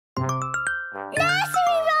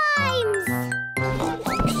Nursery rhymes!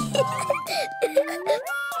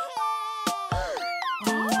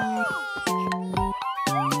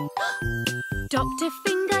 Dr.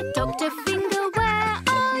 Finger, where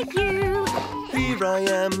are you? Here I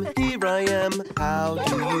am, how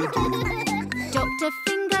do you do? Dr.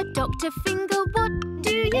 Finger, what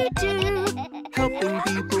do you do? Helping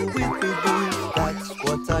people with boo-boos, that's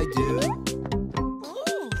what I do.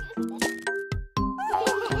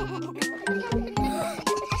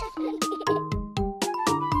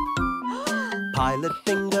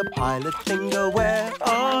 Pilot Finger, where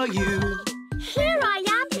are you? Here I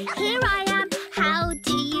am, how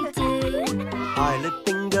do you do?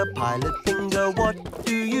 Pilot Finger, what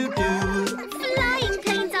do you do? Flying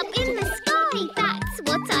planes up in the sky, that's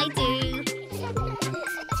what I do.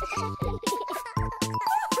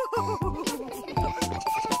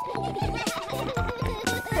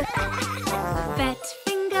 Vet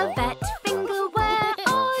Finger, where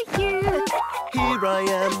are you? Here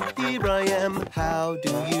I am, how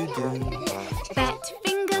do you do? Vet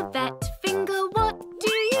Finger, what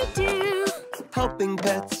do you do? Helping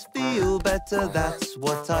pets feel better, that's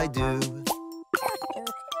what I do.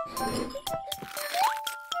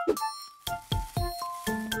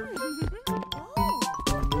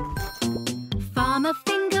 Farmer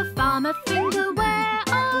Finger, where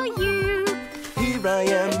are you? Here I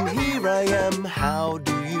am, how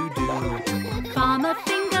do you do? Farmer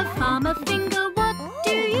Finger, what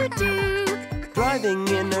do you do? Driving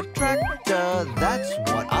in a tractor, that's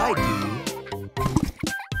what I do.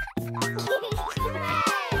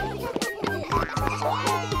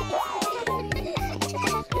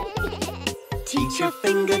 Teacher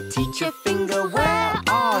Finger, where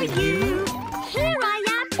are you? Here I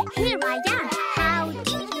am, how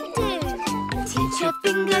do you do?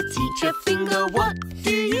 Teacher Finger, what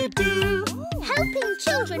do you do? Helping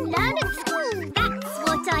children learn at school, that's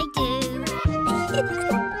what I do.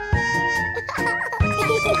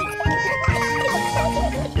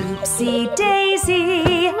 Oopsie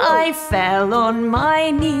daisy, I fell on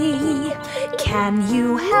my knee. Can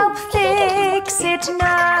you help fix it,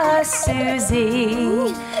 Nurse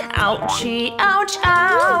Susie? Ouchie, ouch,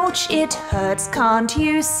 ouch, it hurts, can't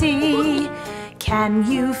you see? Can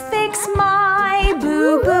you fix my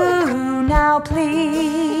boo-boo now,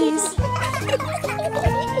 please?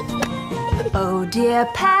 Oh dear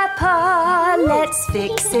Peppa, let's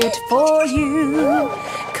fix it for you.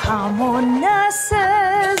 Come on,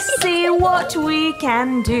 nurses, see what we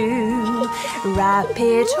can do. Wrap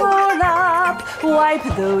it all up, wipe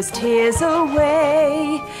those tears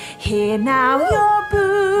away. Here now, your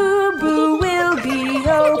boo-boo will be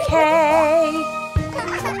okay.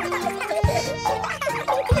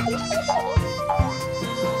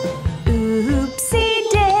 Oopsie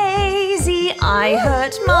daisy, I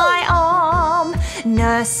hurt my arm.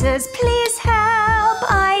 Nurses, please help,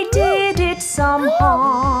 I did it some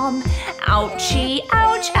harm. Ouchie,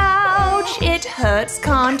 ouch, ouch, it hurts,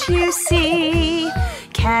 can't you see?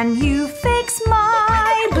 Can you fix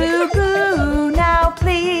my boo-boo now,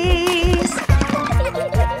 please?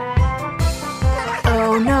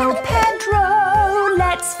 Oh no, Pedro,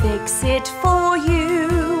 let's fix it for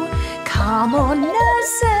you. Come on,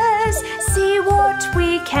 nurses, see what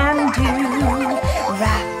we can do.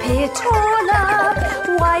 Wrap it all up,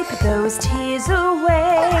 wipe those tears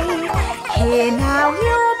away. Here now,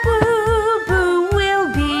 your boo-boo will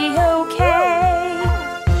be okay.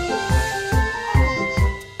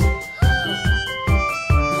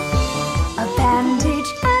 A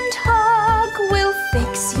bandage and hug will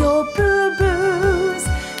fix your boo-boos.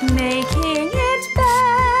 Making it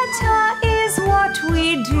better is what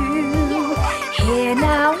we do. Here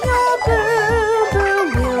now, your boo-boo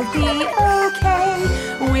will be okay.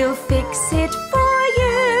 We'll fix it for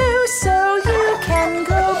you so you can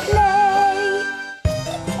go play.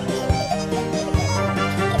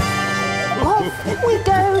 Off we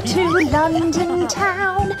go to London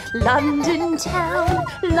town, London town,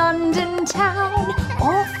 London town.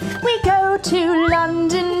 Off we go to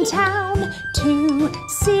London town to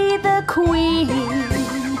see the Queen.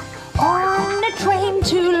 On a train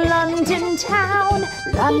to London town,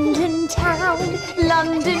 London town,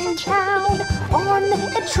 London town. On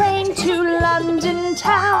a train to London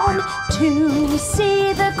town to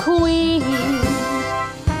see the Queen.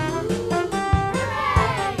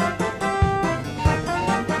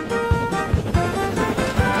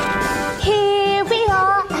 Here we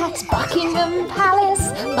are at Buckingham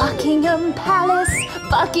Palace, Buckingham Palace,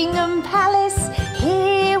 Buckingham Palace.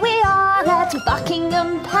 Here we are at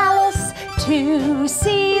Buckingham Palace to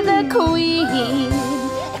see the Queen.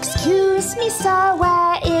 Excuse me, sir,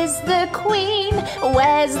 where is the Queen?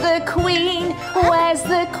 Where's the Queen? Where's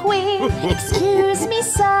the Queen? Excuse me,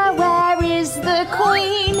 sir, where is the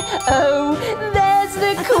Queen? Oh, there's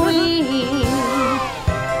the Queen.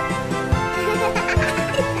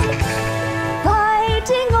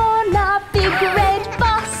 Riding on a big red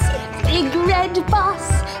bus, big red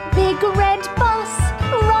bus, big red bus.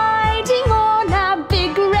 Riding on a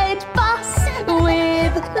big red bus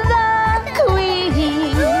with the Queen.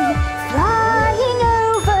 Flying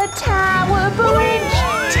over Tower Bridge,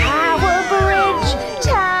 Tower Bridge,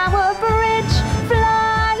 Tower Bridge.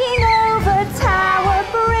 Flying over Tower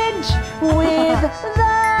Bridge with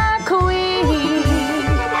the Queen.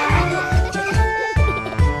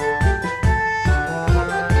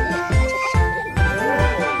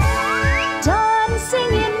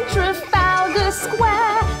 Dancing in Trafalgar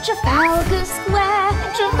Square, Trafalgar Square,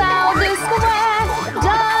 Trafalgar Square.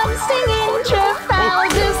 Dancing in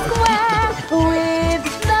Trafalgar Square with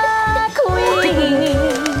the Queen.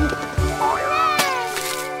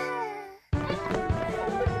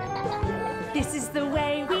 This is the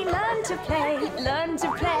way we learn to play, learn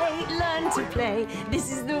to play, learn to play.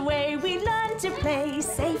 This is the way we learn to play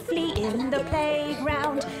safely in the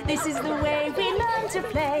playground. This is the way we learn to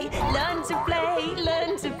play, learn to play,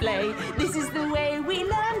 learn to play. This is the way we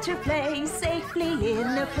learn to play safely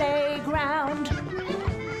in the playground.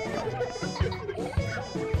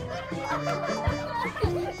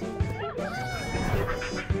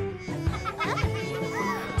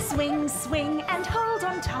 Swing, swing and hold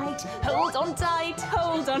on tight, hold on tight,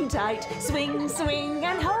 hold on tight. Swing, swing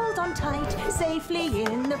and hold on tight, safely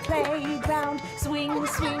in the playground. Swing,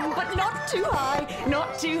 swing but not too high,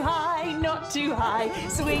 not too high, not too high.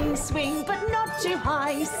 Swing, swing but not too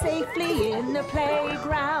high, safely in the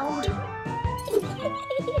playground.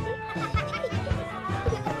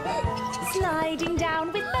 Sliding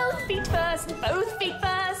down with both feet first, both feet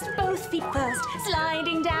first, both feet first.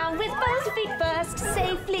 Sliding down with both feet first,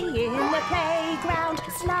 safely in the playground.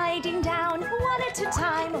 Sliding down one at a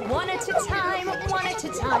time, one at a time, one at a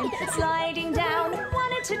time. Sliding down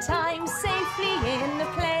one at a time, safely in the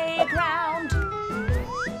playground.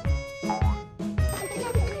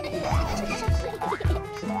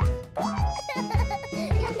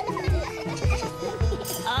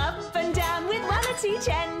 Up and down with one at each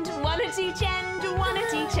end, one at each end, one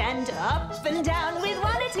at each end. Up and down with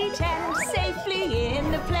one at each end, safely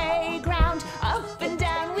in the playground. Up and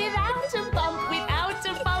down without a bump, without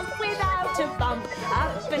a bump, without a bump.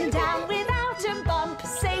 Up and down without a bump,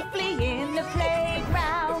 safely in the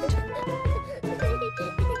playground.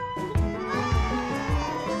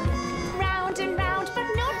 Round and round, but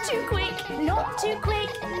not too quick, not too quick,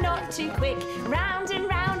 not too quick. Round and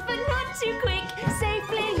round, but not too quick,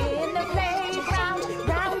 safely in the playground.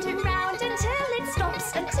 Round and round until it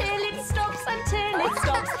stops, until it stops, until it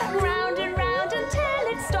stops. Round and round until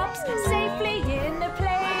it stops, safely in the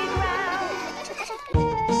playground.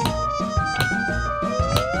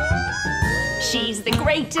 She's the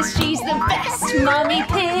greatest, she's the best, Mummy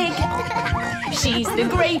Pig. She's the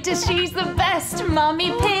greatest, she's the best,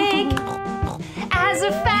 Mummy Pig. As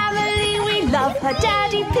a family we love her,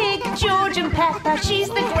 Daddy Pig, George and Peppa. She's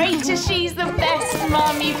the greatest, she's the best,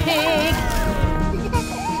 Mummy Pig.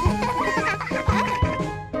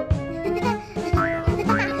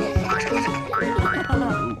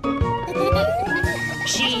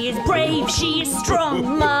 She is brave, she is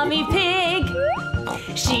strong, Mummy Pig.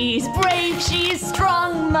 She's brave, she is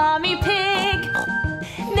strong, Mummy Pig.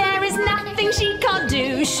 There is nothing she can't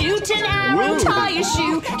do. Shoot an arrow, tie a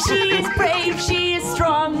shoe. She is brave, she is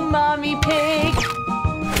strong, Mummy Pig.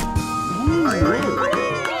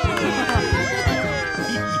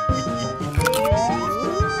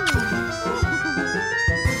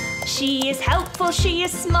 She is helpful, she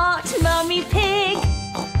is smart, Mummy Pig.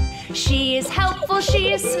 She is helpful,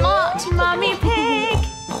 she is smart, Mummy Pig.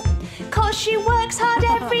 'Cause she works hard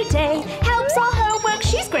every day, helps all her work,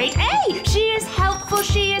 she's great, eh? She is helpful,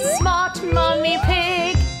 she is smart, Mummy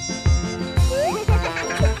Pig.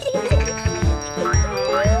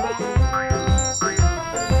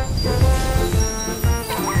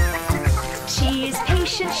 She is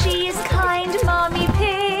patient, she is kind, Mummy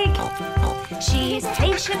Pig. She is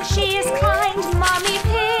patient, she is kind, Mummy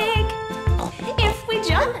Pig. If we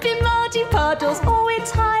jump in muddy puddles or we're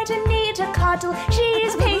tired and need a cuddle, she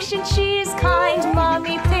is patient, she is kind,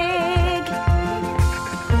 Mummy Pig.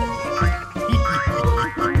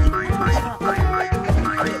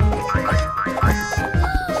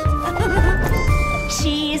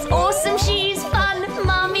 She is awesome, she is fun,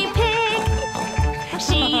 Mummy Pig.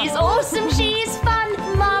 She is awesome, she is fun,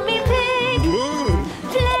 Mummy Pig.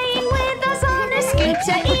 Playing with us on a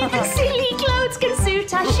scooter,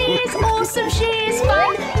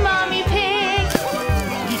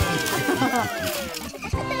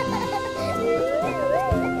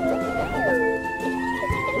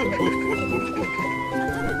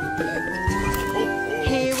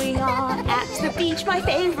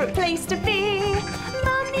 place to be.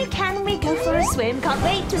 Mummy, can we go for a swim? Can't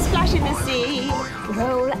wait to splash in the sea.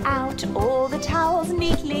 Roll out all the towels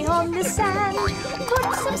neatly on the sand.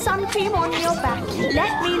 Put some sun cream on your back.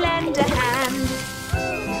 Let me lend a hand.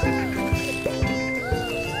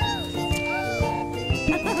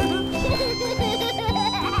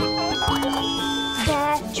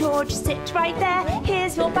 There, George, sit right there.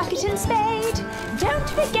 Here's your bucket and spade. Don't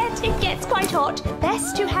forget it gets quite hot.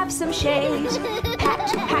 Best to have some shade. Pat,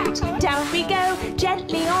 pat, down we go,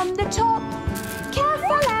 gently on the top.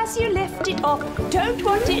 Careful as you lift it up. Don't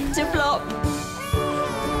want it to flop.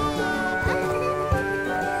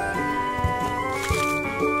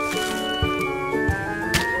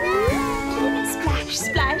 Splash,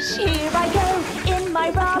 splash, here I go in my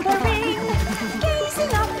rubber ring.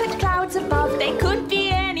 Gazing up at clouds above, they could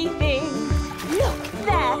be anything. Look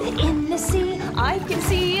there in the sea, I can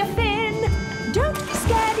see a fin. Don't be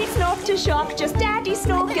scared, it's not a shark, just Daddy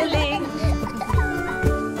snorkeling.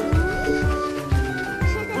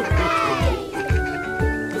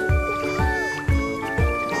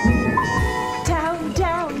 Down,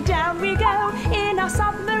 down, down we go in our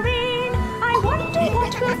submarine. I wonder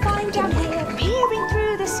what we'll find down here, peering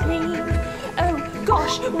through the screen. Oh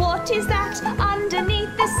gosh, what is that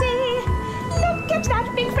underneath the sea? Look at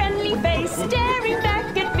that big friendly face staring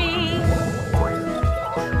back at me.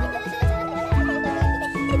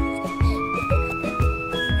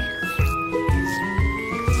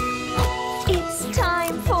 It's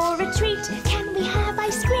time for a treat. Can we have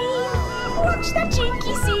ice cream? Watch that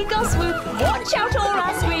cheeky seagull swoop. Watch out or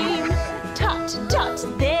I'll scream. Tut, tut,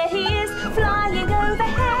 there he is, flying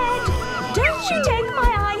overhead. Don't you take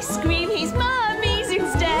my ice cream, he's Mummy's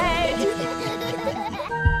instead.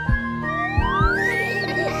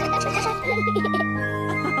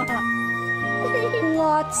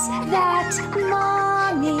 What's that,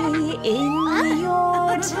 Mommy, in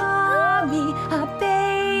your tummy? A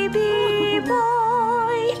baby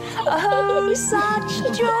boy. Oh, such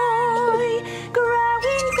joy,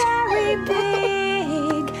 growing very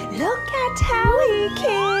big. Look at how he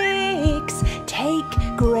kicks. Take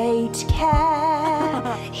great care,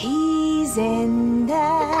 he's in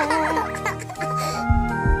there.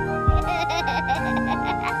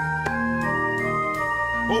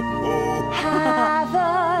 Have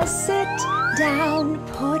a sit down,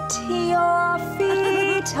 put your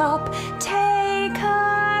feet up, take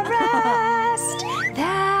a rest,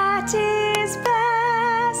 that is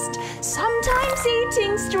best. Sometimes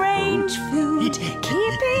eating strange food,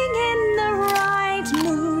 keeping in the right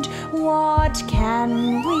mood. What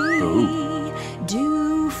can we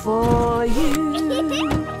do for you?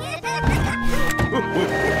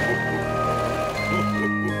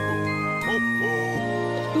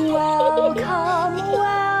 Welcome,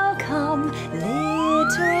 welcome,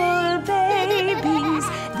 little babies.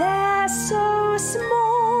 They're so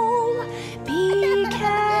small. Be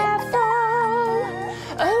careful.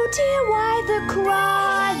 Oh dear, why the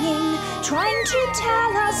crying? Trying to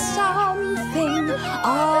tell us something.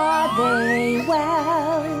 Are they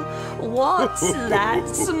well? What's that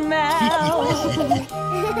smell?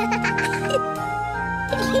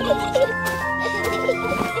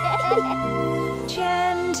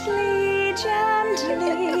 Gently,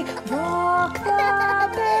 gently, rock the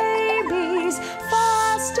babies.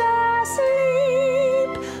 Fast asleep,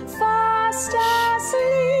 fast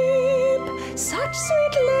asleep. Such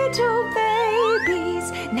sweet little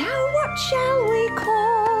babies. Now what shall we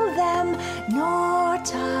call them?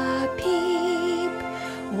 Not a peep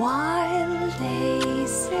while they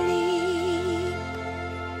sleep.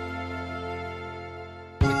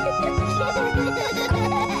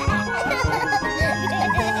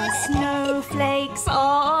 Snowflakes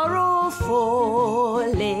are all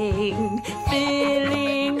falling,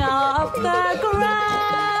 filling up the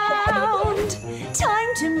ground.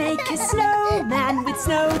 Time to make a snowman with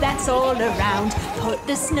snow that's all around. Put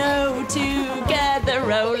the snow together,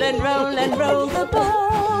 roll and roll and roll the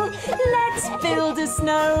ball. Let's build a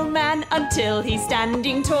snowman until he's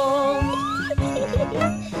standing tall.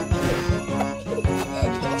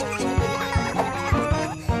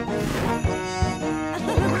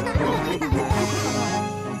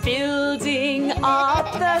 Building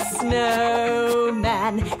up the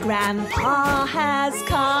snowman, Grandpa has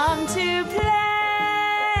come to play.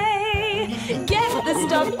 Get the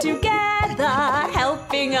stuff together,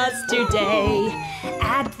 helping us today.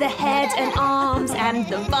 Add the head and arms and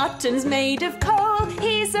the buttons made of coal.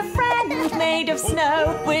 He's a friend made of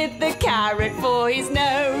snow with the carrot for his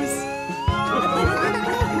nose.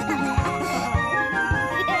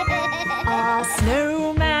 Our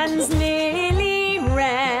snowman's nearly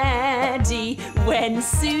ready when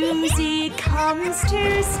Susie comes comes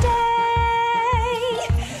to stay.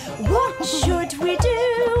 What should we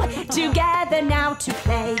do? Together now to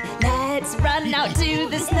play. Let's run out to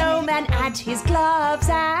the snowman, add his gloves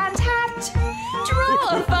and hat.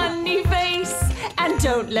 Draw a funny face and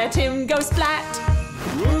don't let him go splat.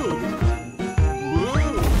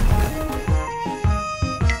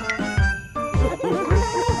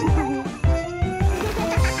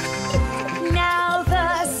 Now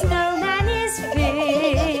the snowman is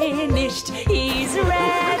finished. He's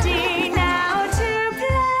ready now to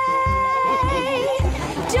play.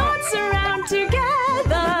 Dance around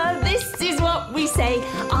together, this is what we say.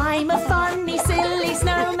 I'm a funny, silly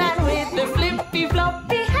snowman with a flippy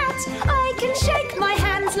floppy hat. I can shake my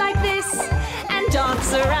hands like this and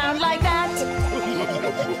dance around like that.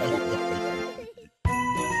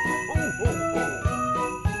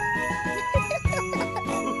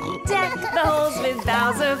 Deck the halls with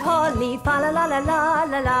boughs of holly, fa la la la la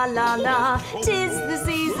la la la la. 'Tis the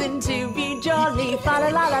season to be jolly, fa la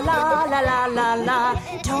la la la la la la la.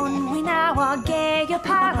 Don we now our gay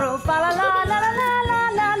apparel, fa la la la la la la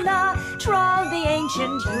la la. Troll the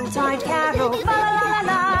ancient Yuletide carol, fa la la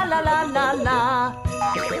la la la la la.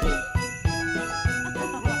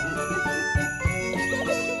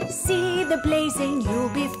 See the blazing Yule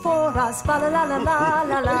before us, fa la la la la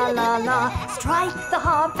la la la la. Strike the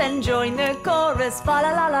harp and join the chorus, fa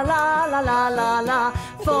la la la la la la la la.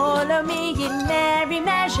 Follow me in merry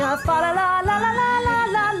measure, fa la la la la la la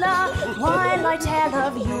la la. While I tell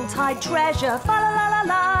of Yuletide treasure, fa la la la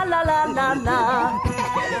la la la la la.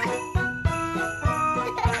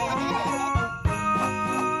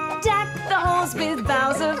 Deck the halls with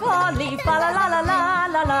boughs of holly, fa la la la la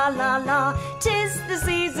la la la la. 'Tis the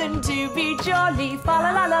season to be jolly, fa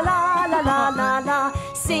la la la la la la la la.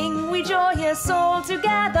 Sing we joyous all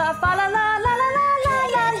together, fa la la la la la la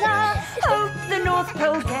la la. Hope the North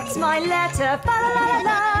Pole gets my letter, fa la la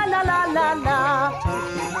la la la la la.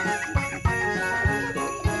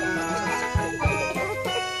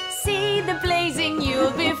 See the blazing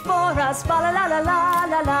Yule before us, fa la la la la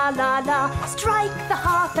la la la la. Strike the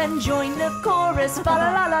harp and join the chorus, fa la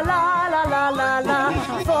la la la la la la la.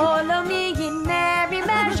 Follow me in merry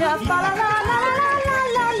measure, fa la la la la la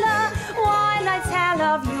la la. While I tell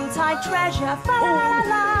of Yuletide treasure, fa la la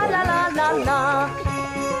la la la la la.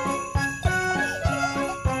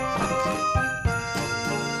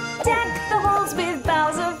 Deck the halls with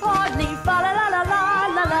boughs of holly, fa la la la la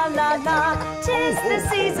la la la la. 'Tis the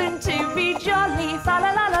season to be jolly, fa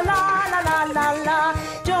la la la la la la la la.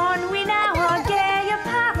 Don we now our gay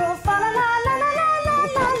apparel, fa la la la la la la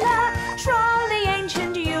la la. Troll the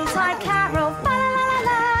ancient Yuletide carol, fa la la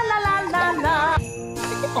la la la la la.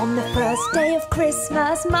 On the first day of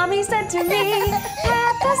Christmas, Mummy said to me,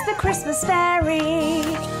 Peppa's the Christmas fairy.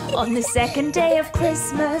 On the second day of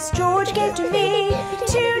Christmas, George gave to me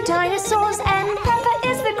 2 dinosaurs, and Peppa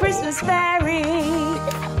is the Christmas fairy.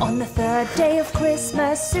 On the third day of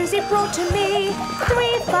Christmas, Susie brought to me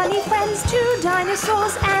 3 funny friends, 2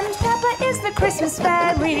 dinosaurs, and Peppa is the Christmas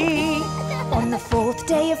fairy. On the fourth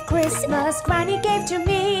day of Christmas, Granny gave to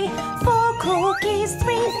me 4 cookies,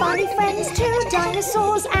 3 funny friends, 2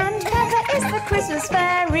 dinosaurs, and Peppa is the Christmas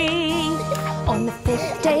fairy. On the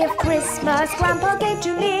fifth day of Christmas, Grandpa gave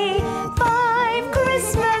to me 5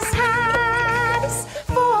 Christmas hats,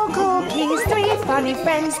 4 cookies, 3 funny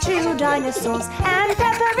friends, 2 dinosaurs, and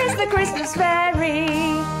Peppa is the Christmas fairy.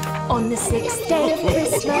 On the sixth day of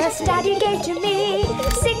Christmas, Daddy gave to me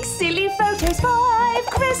 6 silly photos, 5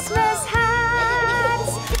 Christmas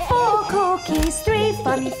hats, 4 cookies, 3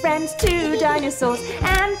 funny friends, 2 dinosaurs,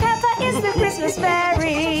 and Peppa is the Christmas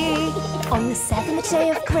fairy. On the seventh day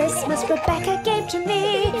of Christmas, Rebecca gave to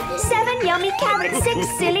me 7 yummy carrots, 6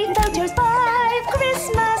 silly photos, 5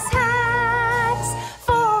 Christmas hats,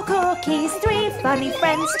 4 cookies, 3 funny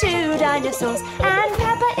friends, 2 dinosaurs, and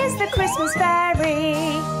Peppa is the Christmas fairy.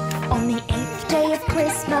 On the 8th day of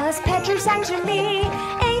Christmas, Pedro sang to me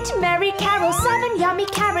 8 merry carols, 7 yummy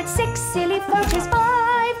carrots, 6 silly photos,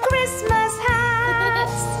 5 Christmas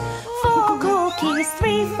hats, 4 cookies,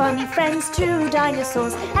 3 funny friends, 2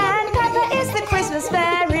 dinosaurs, and Peppa is the Christmas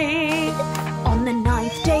fairy. On the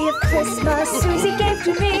 9th day of Christmas, Susie gave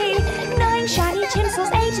to me 9 shiny tinsels,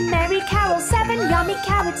 8 merry carols, 7 yummy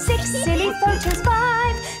carrots, 6 silly photos,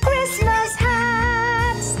 5 Christmas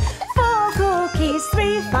hats, 4 cookies,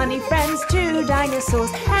 3 funny friends, 2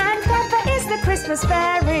 dinosaurs, and Peppa is the Christmas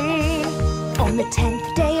fairy. On the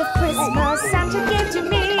 10th day of Christmas, Santa gave to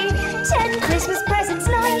me 10 Christmas presents,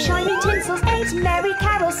 9 shiny tinsels, 8 merry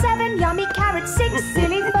carols, 7 yummy carrots, 6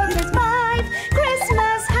 silly photos, 5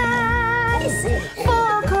 Christmas hats,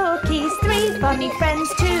 4 cookies, 3 funny friends,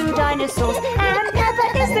 2 dinosaurs, and Peppa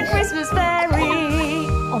is the Christmas fairy.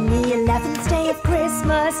 11th day of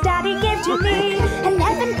Christmas, Daddy gave to me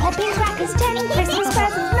 11 popping crackers, 10 Christmas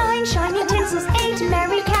presents, 9 shiny tinsels, 8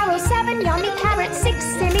 merry carols, 7 yummy carrots, 6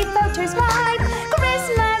 silly photos, 5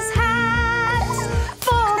 Christmas hats,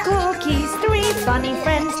 4 cookies, 3 funny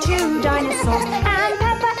friends, 2 dinosaurs, and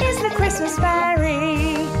Peppa is the Christmas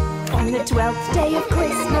fairy. On the 12th day of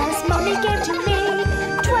Christmas, Mommy gave to me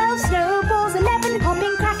 12 snowballs, 11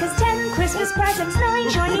 popping crackers, 10 Christmas presents, 9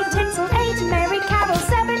 shiny tinsel, 8 merry carols,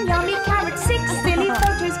 7 yummy carrots, 6 silly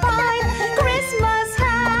photos, 5 Christmas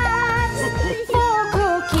hats, 4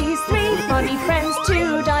 cookies, 3 funny friends,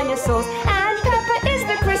 2 dinosaurs, and Peppa is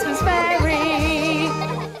the Christmas fairy.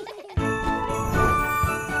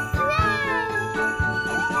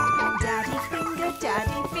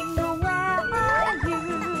 Daddy finger, where are you?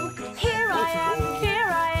 Here I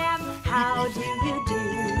am, how do you do?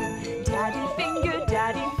 Daddy finger,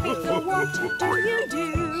 what do you do?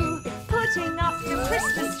 Putting up the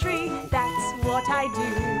Christmas tree, that's what I do.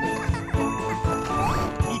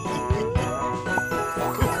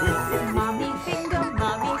 Mummy finger,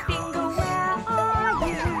 where are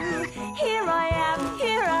you? Here I am,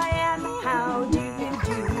 how do you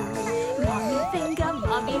do?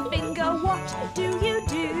 Mummy finger, what do you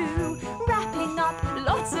do? Wrapping up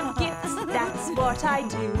lots of gifts, that's what I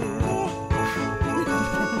do.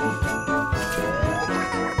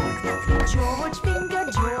 George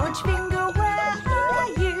finger, where are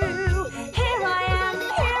you? Here I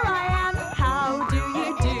am, how do you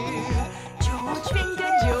do? George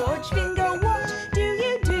finger, what do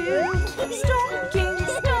you do? Stocking,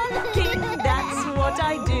 that's what I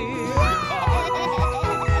do.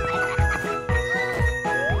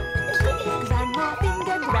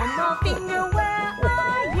 Grandma finger, where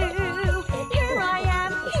are you? Here I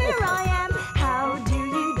am, how do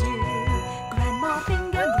you do? Grandma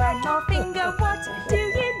finger, what do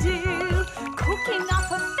you do? Cooking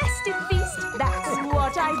up a festive feast, that's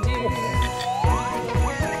what I do.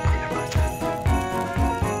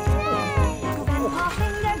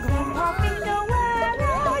 Grandpa finger, where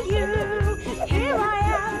are you? Here I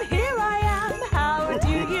am, how do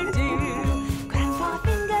you do? Grandpa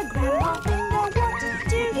finger, what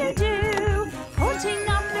do you do? Putting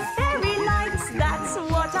up the fairy lights, that's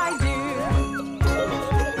what I do.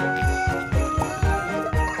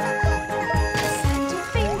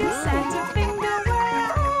 Santa finger, where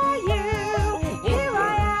are you? Here I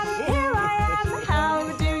am, how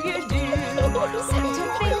do you do?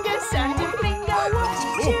 Santa finger, what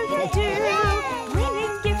do you do?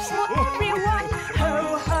 Bringing gifts for everyone, ho,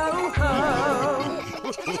 ho, ho.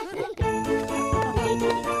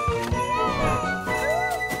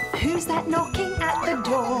 Who's that knocking at the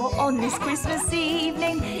door on this Christmas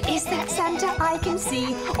evening? Is that Santa I can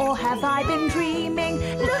see, or have I been dreaming?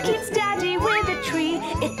 Look, it's Daddy with a tree,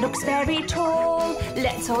 it looks very tall.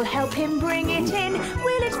 Let's all help him bring it in,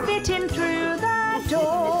 will it fit in through the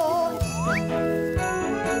door?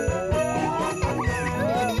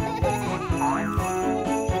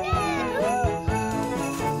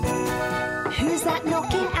 Who's that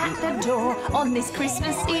knocking at the door on this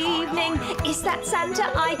Christmas evening? Is that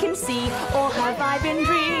Santa I can see, or have I been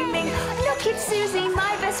dreaming? Look, it's Susie,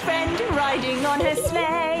 my best friend, riding on her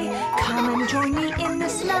sleigh. Come and join me in the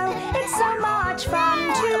snow, it's so much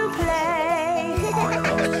fun to play.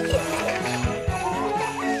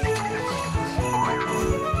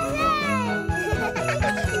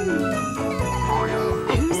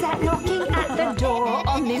 Who's that knocking at the door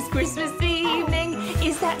on this Christmas evening?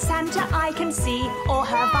 Is that Santa I can see, or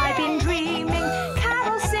have I been dreaming?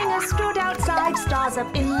 Carol singers stood outside, stars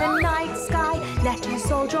up in the night sky. Let us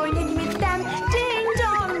all join in with them, ding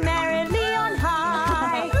dong merrily on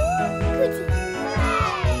high.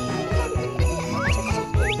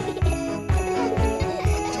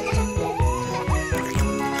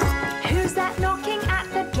 Who's that knocking at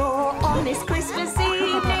the door on this Christmas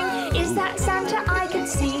evening? Is that Santa I can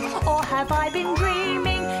see, or have I been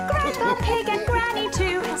dreaming? Grandpa Pig and Granny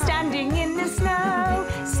too, standing in the snow,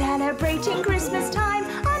 celebrating Christmas time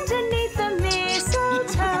underneath the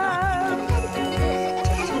mistletoe.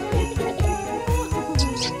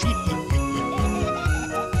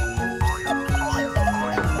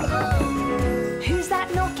 Who's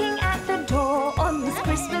that knocking at the door on this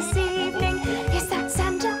Christmas evening? Is that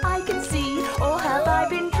Santa I can see, or have I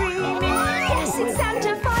been dreaming? Yes, it's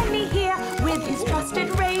Santa finally here with his trusted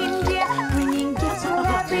reindeer, bringing gifts for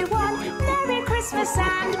everyone. Merry Christmas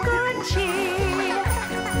and good cheer.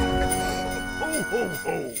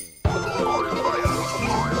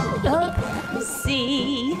 Up,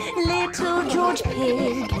 see little George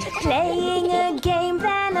Pig playing a game,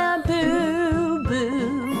 then a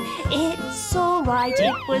boo-boo. It's all right. right,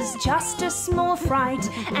 it was just a small fright,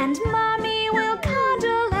 and Mummy will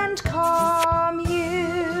cuddle and calm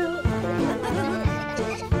you.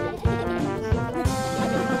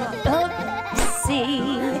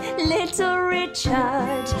 Oopsie, little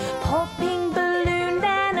Richard, popping balloon,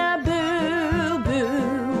 then a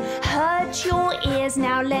boo-boo. Hurt your ears,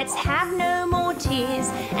 now let's have no more tears,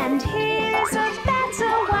 and here's a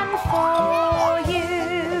better one for you.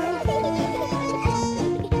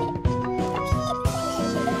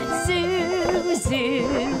 Zoo, zoo,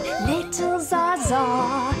 little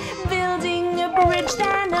Zaza, building a bridge,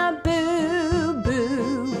 then a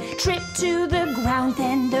boo-boo. Trip to the ground,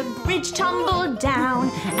 then the bridge tumbled down.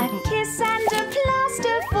 A kiss and a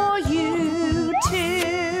plaster for you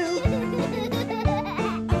too.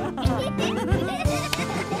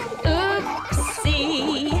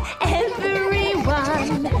 Oopsie,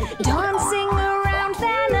 everyone dancing around,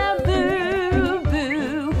 then a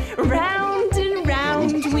boo-boo. Round and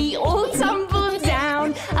round we all tumbled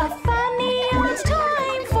down. A funny old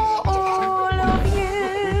time for all of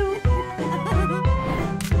you.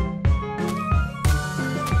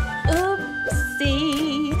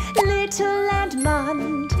 Oopsie, little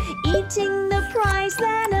Edmund, eating the prize,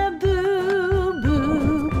 then a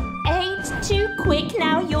boo-boo. Ate too quick,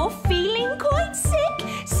 now you're feeling quite sick,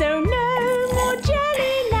 so no more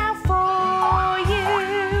jelly now for you.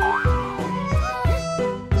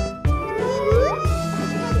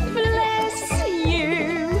 Bless you,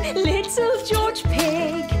 little George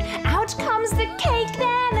Pig, out comes the cake,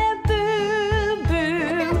 then a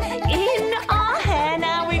boo-boo. In our hair,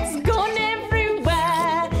 now it's gone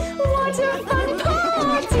everywhere. What a fun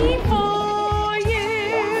party for you!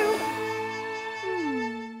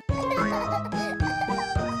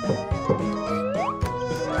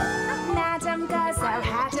 Madame Gazelle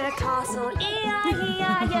had a castle,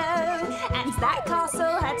 E-I-E-I-O, and that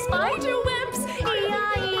castle had spider webs,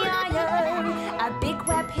 E-I-E-I-O. A big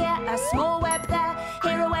web here, a small web there,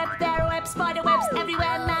 here a web, there a web, spider webs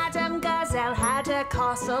everywhere. Madame Gazelle had a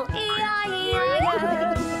castle,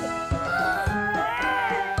 E-I-E-I-O.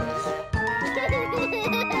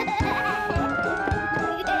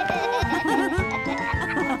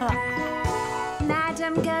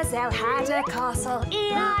 Madame Gazelle had a castle,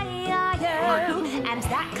 E-I-E-I-O, and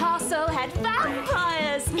that castle had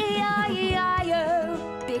vampires, E-I-E-I-O.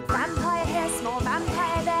 Big vampire here, small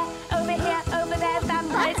vampire there, over here, over there,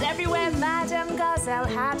 vampires everywhere. Madame Gazelle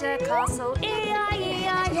had a castle,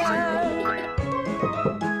 E-I-E-I-O.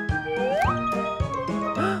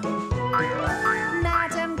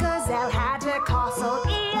 Madame Gazelle had a castle,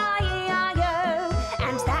 E-I-E-I-O,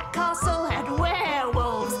 and that castle had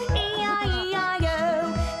werewolves,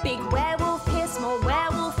 E-I-E-I-O. Big werewolf here, small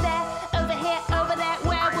werewolf there, over here, over there,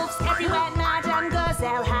 werewolves everywhere. Madame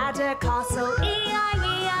Gazelle had a castle,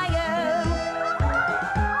 E-I-E-I-O.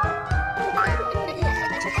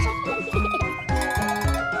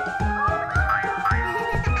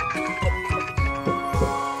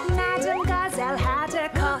 Madame Gazelle had a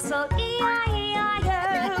castle,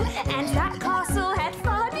 E-I-E-I-O, and that castle had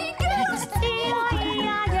funny ghosts,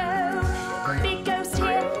 E-I-E-I-O. Big ghost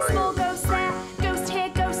here, small ghost there, ghost here,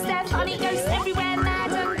 ghost there, funny ghosts everywhere.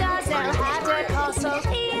 Madame Gazelle had a castle,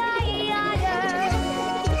 E-I-E-I-O.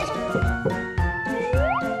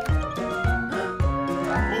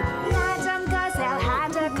 Madame Gazelle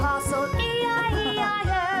had a castle,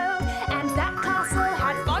 E-I-E-I-O, and that castle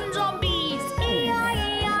had fun zombies,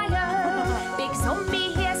 E-I-E-I-O. Big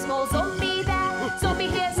zombie here, small zombie there, zombie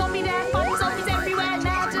here, zombie there, fun zombies everywhere.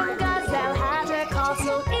 Madame Gazelle had a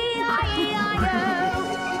castle, E-I-E-I-O.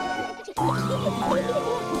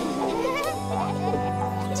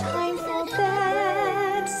 Time for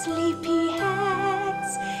bed,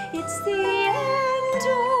 sleepyheads. It's the end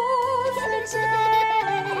of the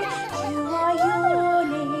day. You are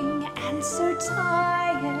yawning and so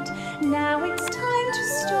tired. Now it's time to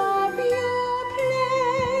stop your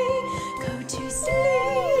play. Go to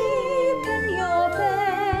sleep in your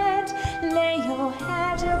bed. Lay your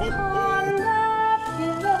head upon the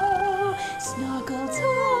pillow. Snuggle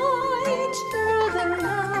tight through the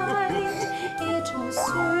night. It'll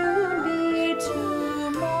soon be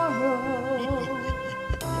tomorrow.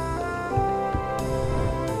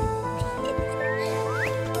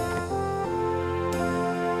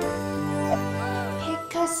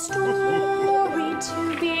 Pick a story to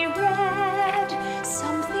be read,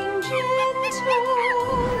 something gentle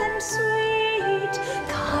and sweet.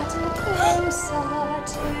 Cuddle closer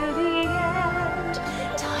to the end.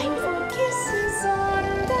 Time for kisses on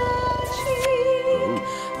the cheek.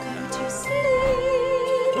 Go to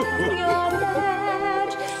sleep in your bed.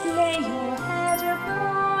 Lay your head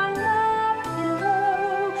upon the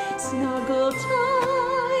pillow. Snuggle tight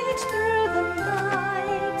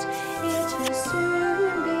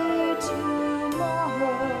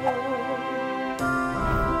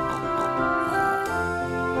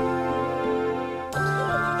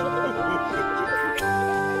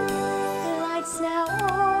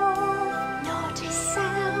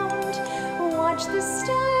watch the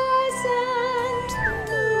stars and the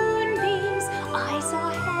moonbeams. Eyes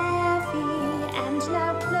are heavy and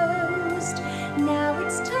now closed. Now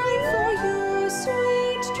it's time for your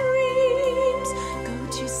sweet dreams. Go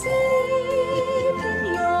to sleep in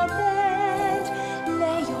your bed.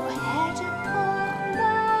 Lay your head upon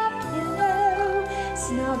the pillow.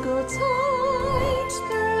 Snuggle tight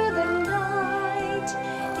through the night.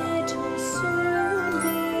 It will soon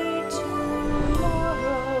be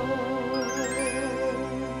tomorrow.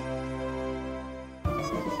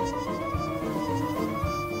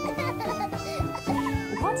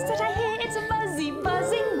 What's that I hear? It's a fuzzy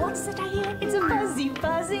buzzing. What's that I hear? It's a fuzzy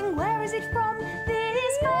buzzing. Where is it from?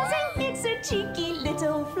 This buzzing. It's a cheeky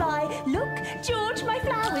little fly. Look, George, my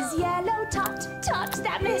flower's yellow. Tut, tut,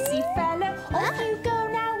 that messy fellow. Off you go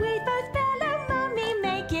now with both bellow. Mummy,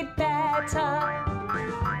 make it better.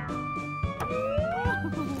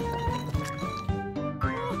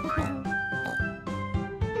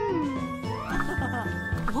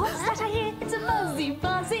 What's that I hear? It's a fuzzy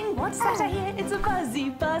buzzing. What's that I hear? It's a fuzzy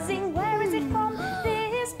buzzing. Where is it from?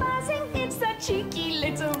 This buzzing. It's that cheeky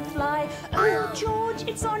little fly. Oh, George,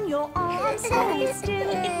 it's on your arm. Stay still,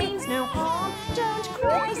 it means no harm. Don't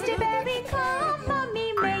cry, stay very calm.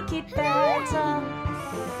 Mummy, make it better.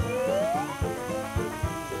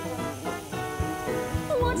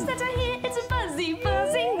 What's that I hear? It's a fuzzy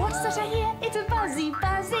buzzing. What's that I hear? It's a fuzzy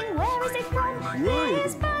buzzing. Where is it from?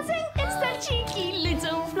 This buzzing. It's that cheeky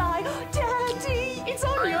little fly. Daddy, it's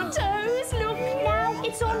on your toes. Look now,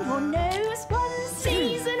 it's on your nose. One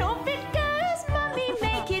season off it goes. Mummy,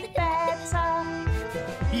 make it better.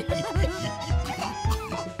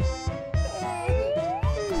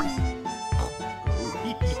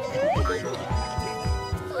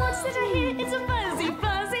 What's that I hear? It's a fuzzy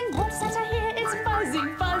buzzing. What's that I hear? It's fuzzy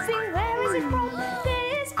buzzing. Where is it from?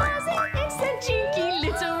 This buzzing. It's the cheeky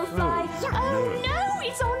little fly. Oh no,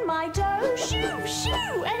 it's on my toe. Shoo,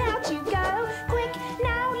 shoo, and out you go. Quick,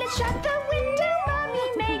 now let's shut the window. Mummy,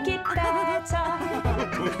 make it better.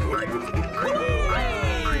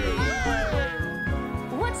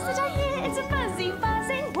 What's that I hear? It's a fuzzy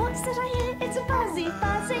buzzing. What's that I hear? It's a fuzzy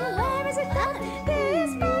buzzing. Where is it from?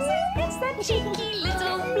 This buzzing. It's that cheeky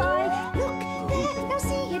little fly. Look there, now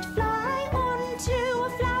see it fly onto a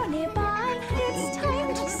flower nearby. It's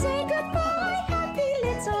time to say goodbye, happy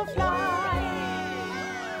little fly.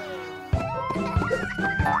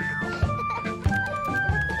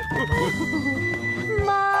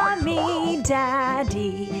 Mommy,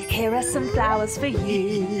 Daddy, here are some flowers for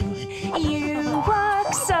you. You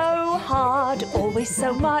work so hard, always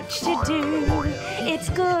so much to do. It's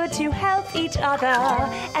good to help each other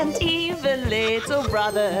and even little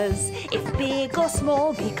brothers. If big or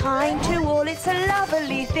small, be kind to all. It's a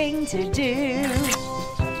lovely thing to do.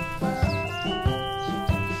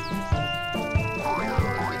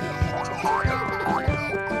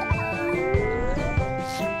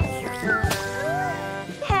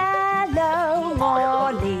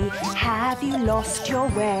 Have you lost your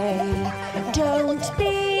way? Don't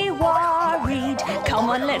be worried. Come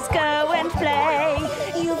on, let's go and play.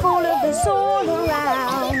 You've all of us all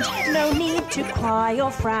around. No need to cry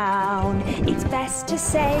or frown. It's best to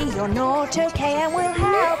say you're not okay, and we'll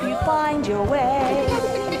help you find your way.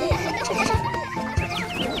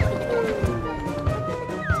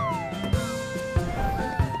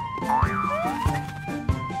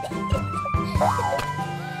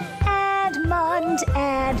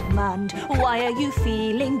 Edmund, why are you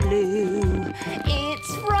feeling blue?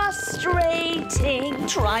 It's frustrating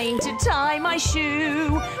trying to tie my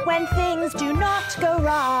shoe. When things do not go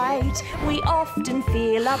right, we often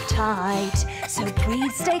feel uptight. So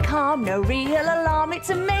please stay calm, no real alarm. It's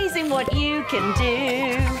amazing what you can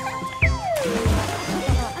do.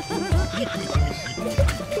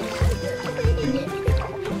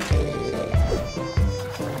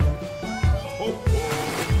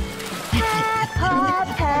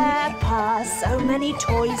 Peppa, so many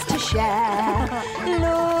toys to share.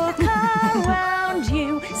 Look around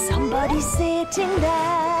you, somebody's sitting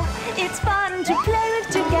there. It's fun to play with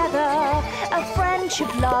together. A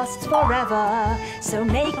friendship lasts forever. So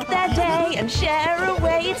make their day and share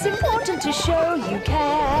away. It's important to show you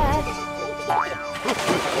care.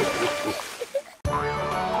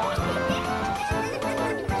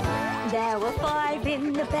 There were 5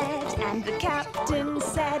 in the bed, and the captain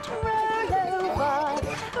said, roll over,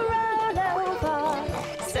 roll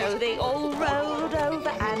over. So they all rolled over,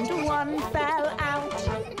 and one fell out.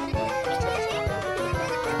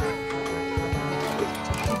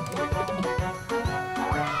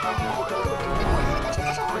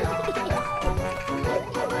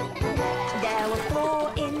 There were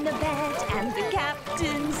 4 in the bed, and the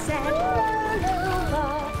captain said, roll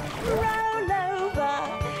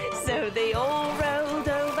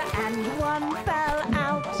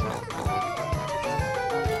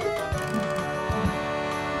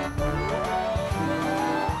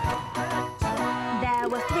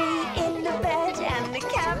were 3 in the bed and the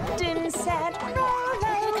captain said, roll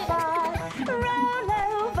over, roll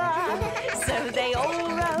over. So they all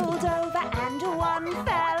rolled over and one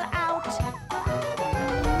fell out.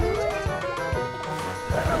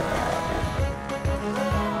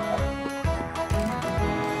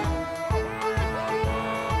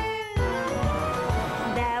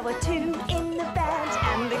 There were 2 in the bed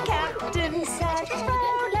and the captain said,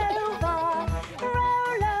 roll over,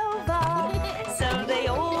 roll over. So they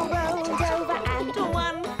all rolled over and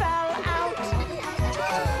one fell out.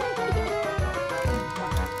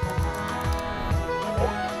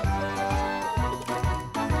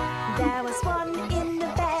 There was 1 in the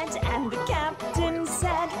bed and the captain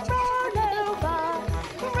said, roll over,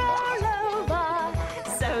 roll over.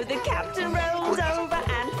 So the captain rolled over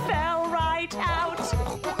and fell right out.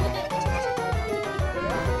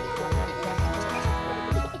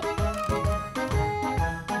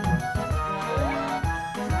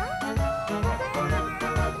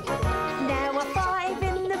 There were 5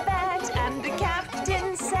 in the bed and the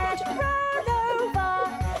captain said, roll over,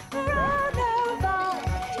 roll over.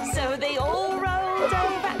 So they all rolled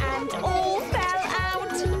over and all fell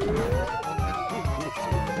out.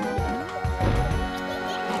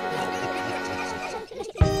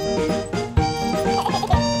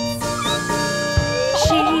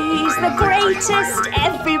 She's the greatest,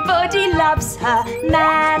 everybody loves her.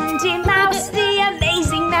 Mandy Mouse, the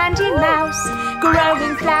amazing Mandy Mouse.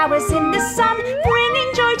 Growing flowers in the sun,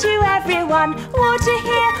 bringing joy to everyone. Water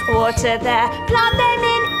here, water there, plant them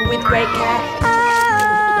in with great care.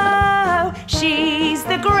 Oh, she's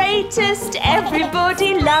the greatest,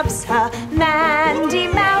 everybody loves her. Mandy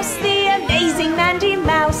Mouse, the amazing Mandy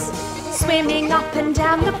Mouse. Swimming up and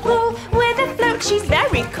down the pool with a float, she's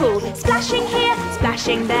very cool. Splashing here,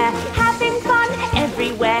 splashing there, having fun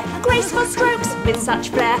everywhere. Graceful strokes with such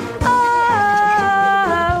flair. Oh,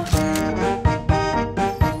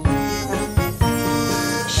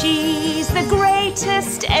 she's the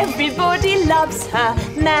greatest, everybody loves her.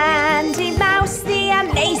 Mandy Mouse, the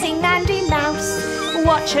amazing Mandy Mouse.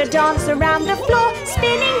 Watch her dance around the floor,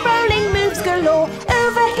 spinning, rolling moves galore.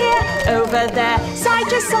 Over here, over there, side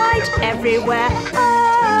to side, everywhere.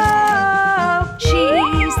 Oh,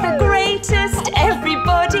 she's the greatest,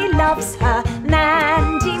 everybody loves her.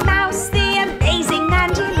 Mandy Mouse, the amazing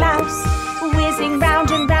Mandy Mouse. Whizzing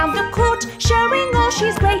round and round the court, showing all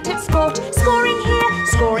she's great at sport. Scoring here,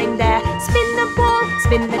 scoring there, spin the ball,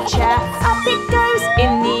 spin the chair. Up it goes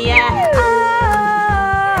in the air. Oh,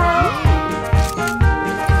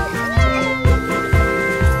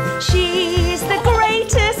 she's the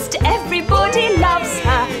greatest, everybody loves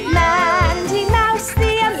her. Mandy Mouse,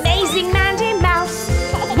 the amazing Mandy Mouse.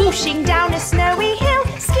 Whooshing down a snowy hill,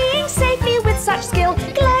 skiing safely with such skill.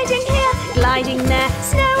 Gliding here, gliding there,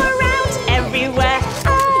 snow around everywhere.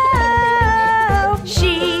 Oh,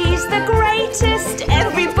 she's the greatest,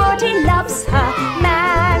 everybody loves her.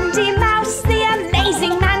 Mandy Mouse, the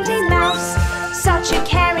amazing Mandy Mouse. Such a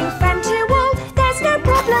caring friend to all, there's no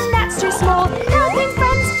problem that's too small. Helping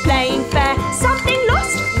friends, playing fair, something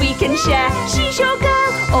lost we can share. She's your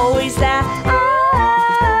girl, always there.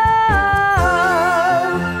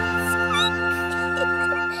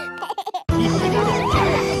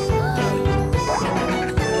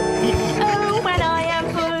 Oh, when I am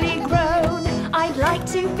fully grown, I'd like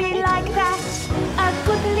to be like that. A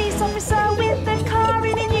good police officer with a car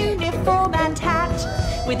in a uniform and hat,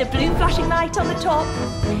 with a blue flashing light on the top.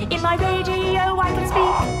 In my radio I can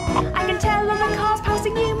speak. I can tell all the cars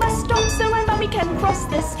passing you must stop, so my mummy can cross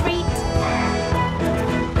the street.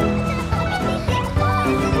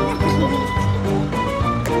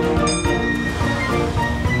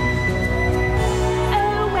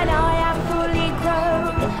 Oh, when I am fully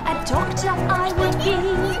grown, a doctor I would be.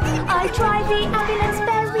 I drive the ambulance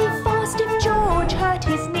very fast if George hurt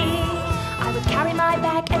his knee. I would carry my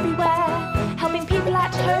bag everywhere, helping people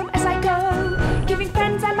at home as I go, giving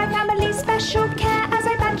friends and my family special care as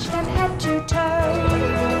I manage them head to toe.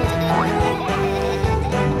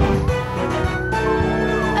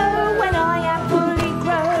 Oh, when I am fully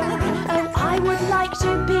grown, oh, I would like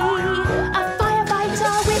to be a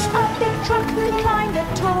firefighter with a big truck who'd climb the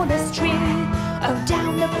tallest tree. Oh,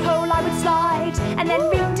 down the pole I would slide, and then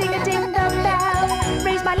ring-ding-a-ding the bell.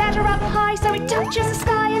 Raise my ladder up high so it touches the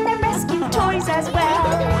sky, and then rescue toys as well.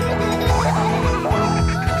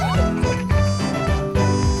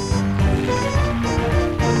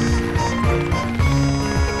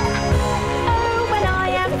 Oh, when I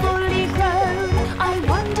am fully grown, I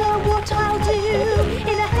wonder what I'll do.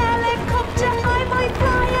 In a helicopter I might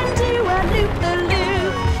fly and do a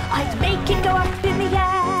loop-the-loop. I'd make it go up in the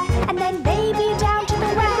air, and then maybe down to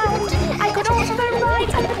the ground. I could also ride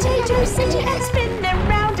to city and spin them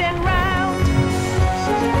round and round.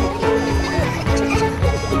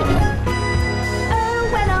 Oh,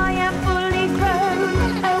 when I am fully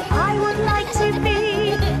grown, oh, I would like to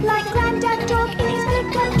be like Grandad Dog in his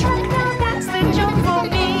pickup truck. Now that's the job for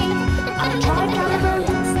me. I'll drive down the road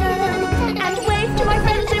in snow and wave to my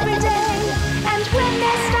friends every day. And when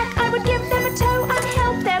they're stuck, I would give them a tow and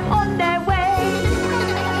help them on their way.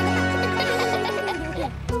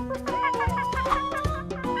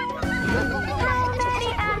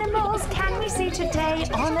 Today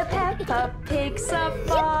on a Peppa Pig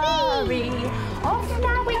safari. Off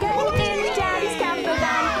now we go in Daddy's camper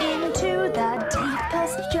van into the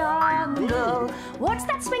deepest jungle. What's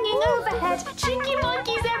that swinging overhead? Cheeky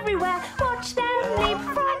monkeys everywhere. Watch them leap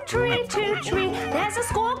from tree to tree. There's a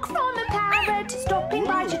squawk from a parrot stopping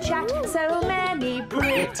by to chat. So many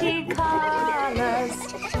pretty colours.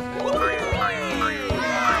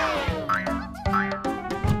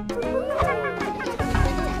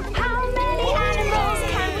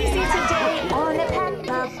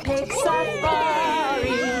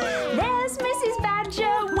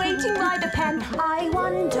 I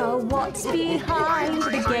wonder what's behind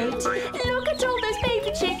the gate. Look at all those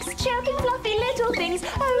baby chicks, chirping fluffy little things.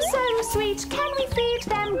 Oh, so sweet, can we feed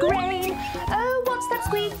them grain? Oh, what's that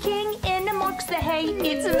squeaking in amongst the hay?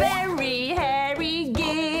 It's a very hairy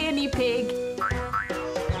guinea pig.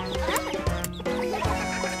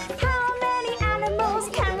 How many animals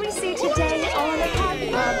can we see today on a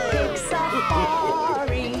Peppa Pig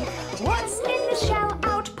safari? What's in the shell?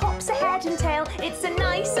 Out pops a head and tail. It's a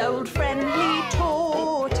nice old friendly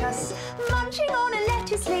tortoise, munching on a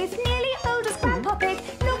lettuce leaf, nearly old as Grandpa Pig.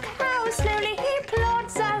 Look how slowly he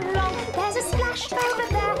plods along. There's a splash over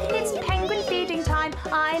there, it's penguin feeding time.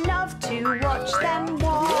 I love to watch them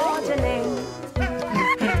waddling.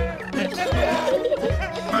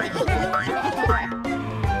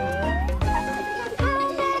 How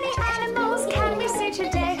many animals can we see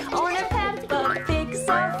today on a Peppa Pig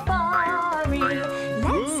safari?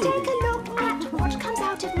 Let's take a look at what comes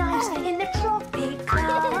out at night in the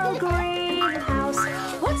tropical greenhouse.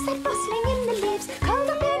 What's that bustling in the leaves, curled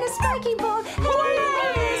up in a spiky ball? Hey,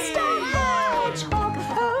 Mr. Hedgehog!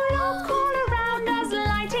 Oh, look all around us,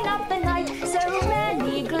 lighting up the night. So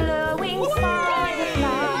many glowing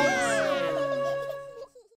fireflies.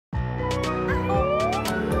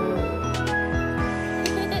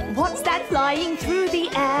 What's that flying through the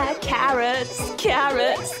air? Carrots,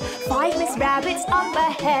 carrots. 5 Miss Rabbits up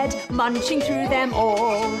ahead, munching through them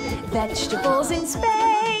all. Vegetables in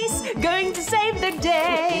space, going to save the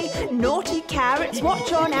day. Naughty carrots,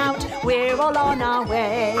 watch on out, we're all on our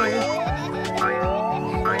way.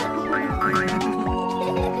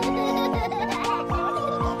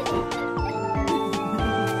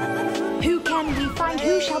 Who can we find?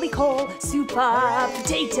 Who shall we call? Super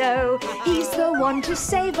Potato. He's the one to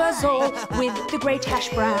save us all with the great hash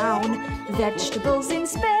brown. Vegetables in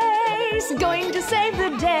space, going to save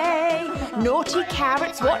the day. Naughty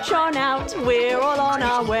carrots, watch on out, we're all on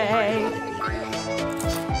our way.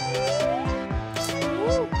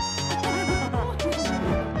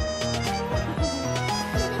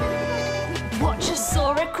 Watch us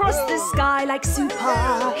soar across the sky like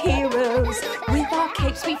superheroes. With our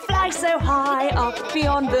capes we fly so high up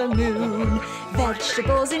beyond the moon.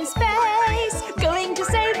 Vegetables in space, going to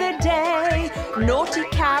save the day. Naughty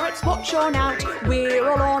carrots, watch on out, we're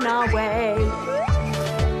all on our way.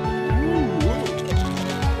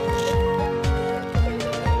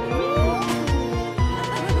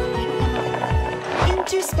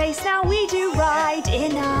 Into space now we do ride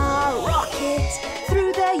in our rocket.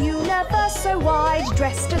 Through the universe so wide,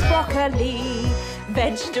 dressed as broccoli.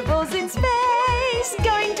 Vegetables in space,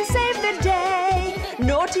 going to save the day.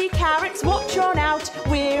 Naughty carrots, watch on out,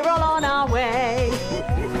 we're all on our way.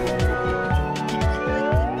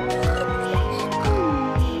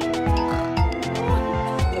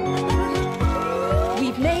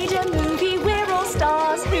 We've made a movie, we're all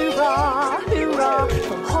stars, hoorah, hoorah.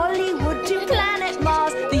 From Hollywood to planet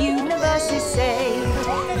Mars, the universe is saved.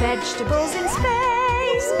 Vegetables in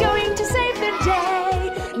space, going to save the day.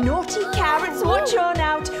 Naughty carrots, watch on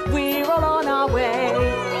out, we're all on our way.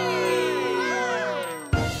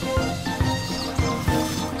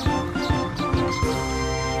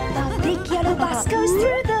 The big yellow bus goes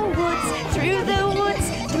through the woods, through the woods,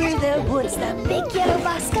 through the woods. The big yellow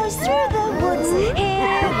bus goes through the woods.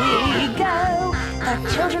 Here we go. The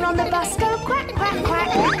children on the bus go quack, quack, quack,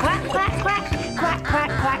 quack, quack, quack, quack,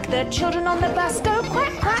 quack, quack. The children on the bus go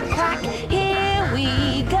quack, quack, quack. Here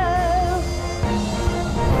we go.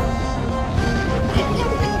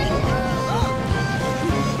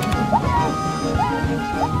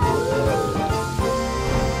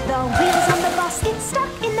 The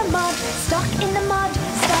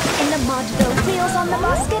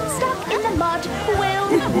basket stuck in the mud. Will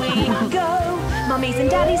we go? Mummies and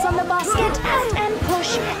daddies on the basket, out and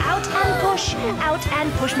push, out and push, out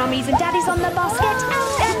and push. Mummies and daddies on the basket,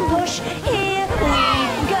 out and push. Here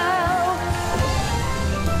we go.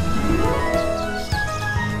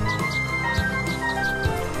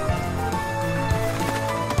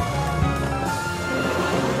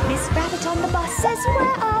 Miss Rabbit on the bus says,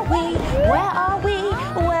 where are we? Where are we?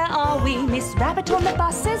 Where are we? Miss Rabbit on the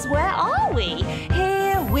bus says, where are we?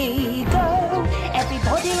 Here we go.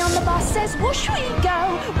 Everybody on the bus says, whoosh we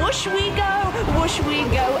go, whoosh we go, whoosh we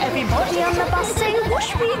go. Everybody on the bus say,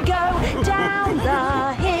 whoosh we go, down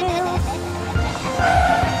the hill.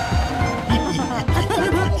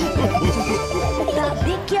 The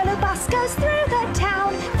big yellow bus goes through the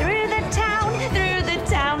town, through the town, through the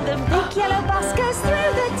town. The big yellow bus goes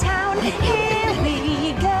through the town. Here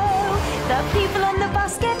we go. The people on the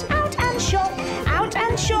bus get out and shop, out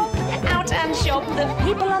and shop, out and shop. The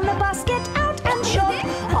people on the bus get out and shop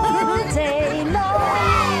all day long.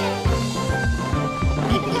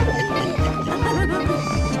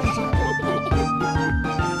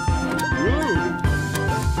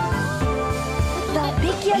 The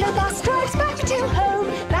big yellow bus drives back to home,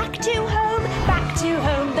 back to home, back to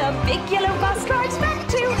home. The big yellow bus drives back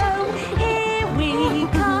to home. Here we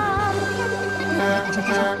come.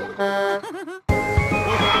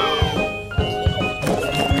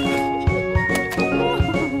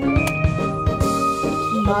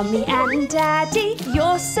 Mummy and Daddy,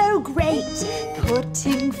 you're so great,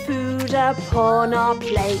 putting food upon our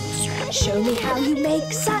plates. Show me how you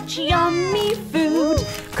make such yummy food,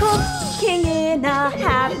 cooking in a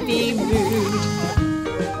happy mood.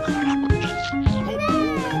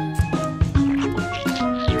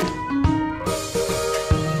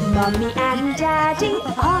 Mummy and Daddy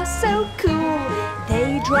are so cool,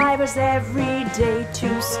 they drive us every day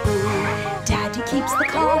to school. Daddy keeps the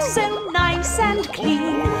car so nice and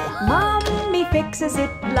clean, Mummy fixes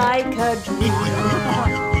it like a dream.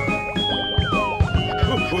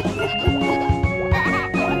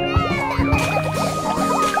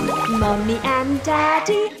 Mummy and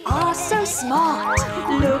Daddy are so smart,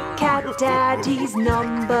 look at Daddy's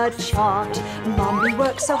number chart. Mummy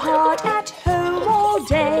works so hard at home all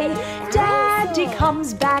day, Daddy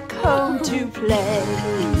comes back home to play.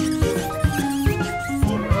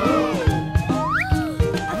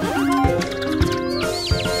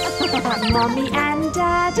 Mummy and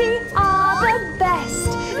Daddy are the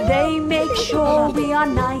best, they make sure we are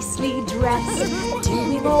nicely dressed.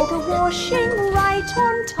 Doing all the washing right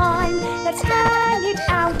on time, let's hang it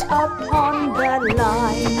out upon the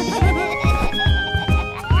line.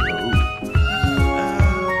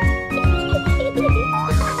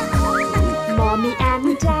 Mommy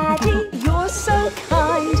and Daddy, you're so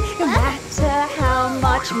kind, no matter how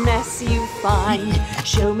much mess you find.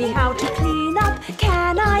 Show me how to clean up,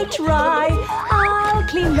 can I try? I'll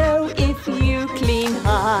clean low if you clean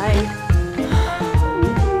high.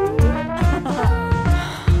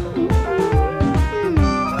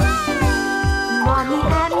 Mommy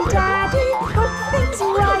and Daddy, put things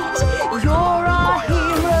right. You're our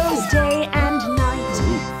heroes day and night.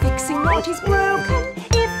 Fixing what is broken,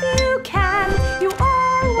 if you can. You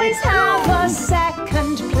always have a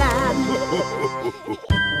second plan.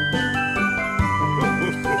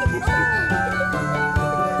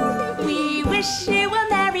 We wish you a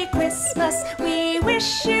Merry Christmas. We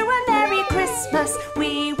wish you a Merry Christmas.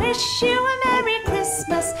 We wish you a Merry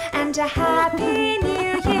Christmas and a Happy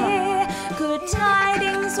New Year. Good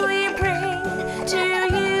tidings we bring to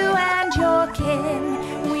you and your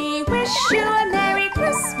kin. We wish you a Merry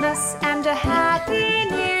Christmas and a Happy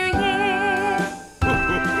New Year.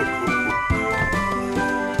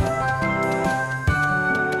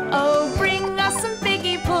 Oh, bring us some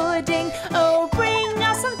figgy pudding. Oh, bring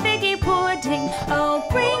us some figgy pudding. Oh,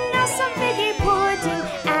 bring us some figgy pudding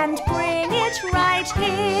and bring it right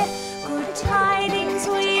here. Good tidings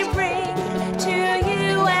we bring to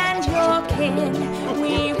you and your kin.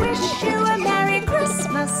 We wish you a Merry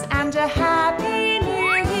Christmas and a Happy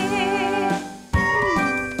New Year.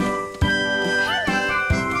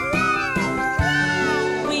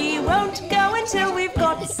 We won't go until we've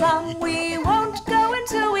got some. We won't go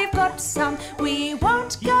until we've got some. We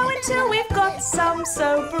won't go until we've got some.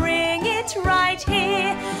 So bring it right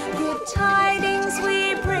here. Good tidings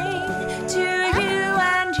we bring to you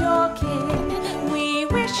and your kin. We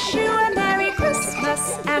wish you a Merry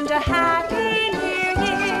Christmas and a Happy New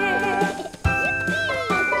Year.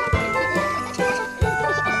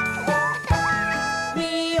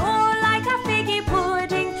 We all like a figgy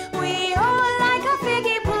pudding. We all like a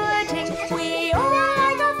figgy pudding. We all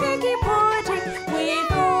like a figgy pudding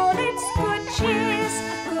with all its good cheers.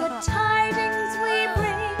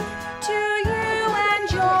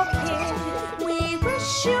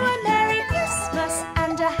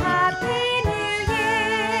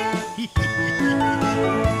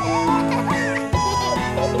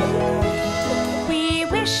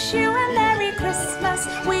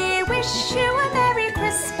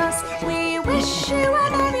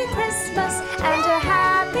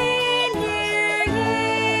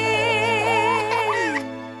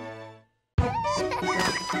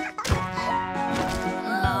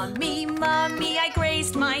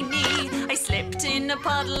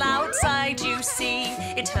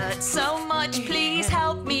 It hurts so much, please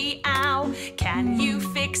help me, ow. Can you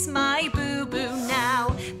fix my boo-boo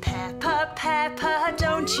now? Peppa, Peppa,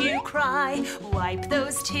 don't you cry. Wipe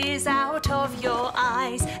those tears out of your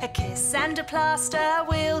eyes. A kiss and a plaster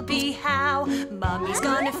will be how. Mummy's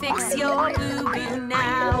gonna fix your boo-boo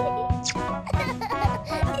now.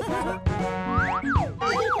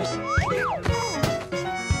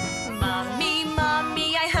 Mummy,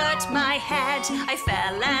 Mummy, I hurt my head. I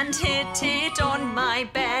fell and hit it on my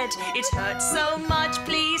bed. It hurts so much,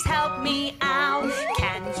 please help me, ow.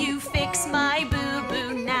 Can you fix my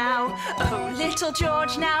boo-boo now? Oh, little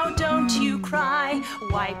George, now don't you cry.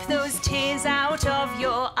 Wipe those tears out of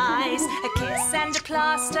your eyes. A kiss and a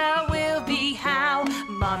plaster will be how.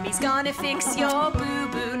 Mummy's gonna fix your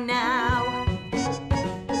boo-boo now.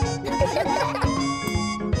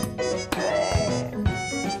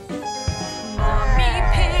 Mummy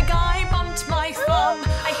Pig, I bumped my thumb.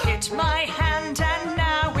 I hit my hand and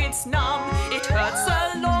now it's numb. It hurts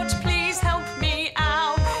a lot, please help me,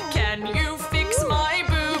 ow. Can you fix my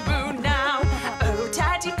boo-boo now? Oh,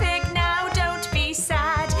 Daddy Pig, now don't be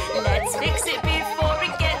sad. Let's fix it before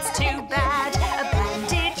it gets too bad. A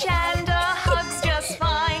bandage and a hug's just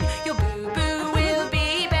fine. Your boo-boo will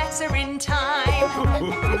be better in time.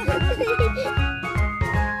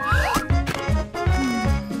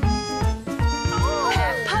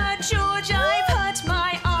 Peppa, George, I've hurt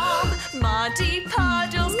my arm. Muddy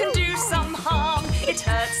puddles can do some harm. It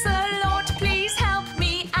hurts a lot, please help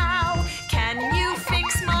me, ow. Can you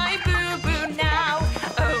fix my boo-boo now?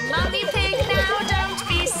 Oh, Mummy Pig, now don't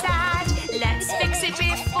be sad. Let's fix it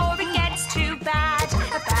before it gets too bad.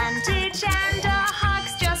 A bandage and a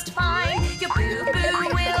hug's just fine. Your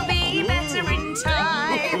boo-boo will be better in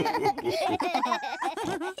time.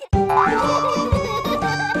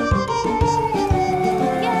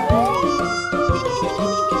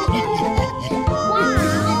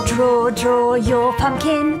 Draw, draw your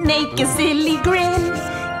pumpkin, make a silly grin.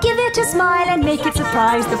 Give it a smile and make it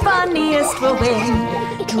surprise, the funniest will win.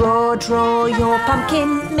 Draw, draw your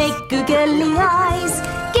pumpkin, make googly eyes.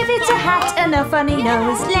 Give it a hat and a funny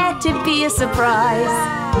nose, let it be a surprise.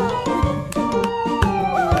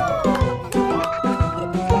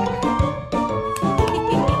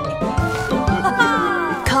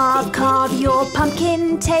 Carve, carve your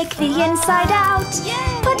pumpkin, take the inside out.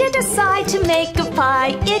 Put it aside to make a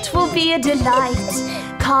pie, it will be a delight.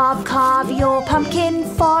 Carve, carve your pumpkin,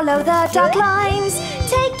 follow the dark lines.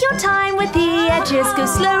 Take your time with the edges, go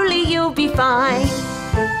slowly, you'll be fine.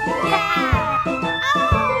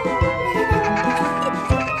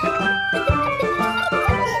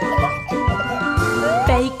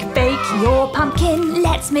 Bake, bake your pumpkin,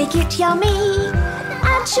 let's make it yummy.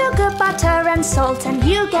 Add sugar, butter and salt and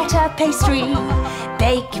you get a pastry.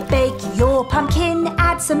 Bake, bake your pumpkin,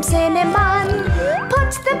 add some cinnamon.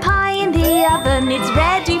 Put the pie in the oven, it's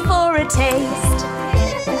ready for a taste.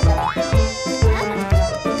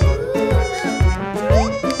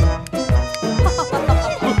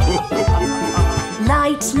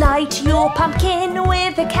 Light, light your pumpkin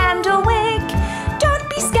with a candle wick. Don't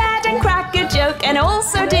be scared and crack a joke and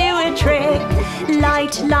also do a trick.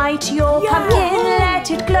 Light, light your pumpkin, let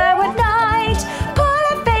it glow at night. Pull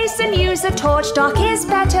a face and use a torch, dark is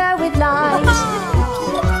better with light.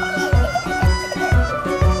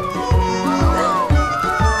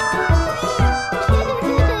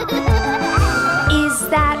 Is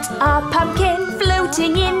that a pumpkin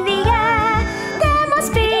floating in the air? There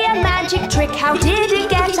must be a magic trick, how did it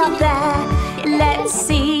get up there? Let's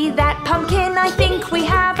see that pumpkin, I think we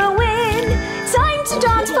have a win. Time to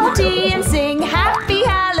dance, party and sing Happy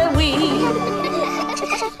Halloween.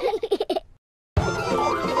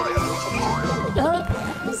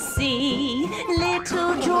 See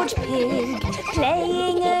little George Pig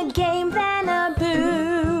playing a game, then a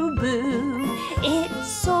boo-boo.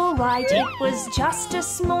 It's alright, it was just a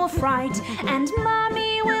small fright, and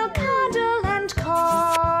Mummy will cuddle and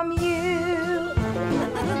calm you.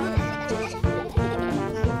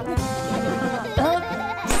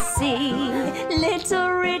 See little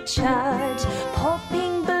Richard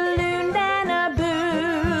popping balloon, then a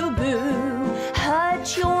boo-boo.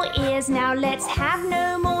 Hurt your ears, now let's have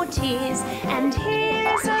no more tears, and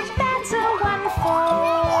here's a better one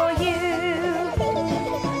for you.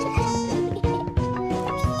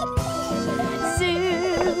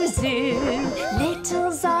 Zoo, zoo,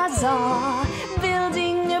 little Zaza,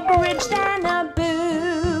 building a bridge, then a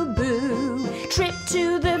boo-boo. Trip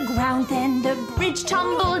to the ground, then the bridge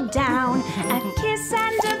tumbled down. A kiss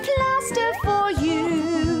and a plaster for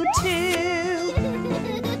you too.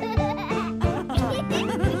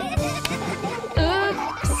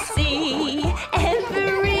 Oopsie,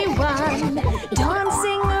 everyone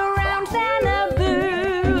dancing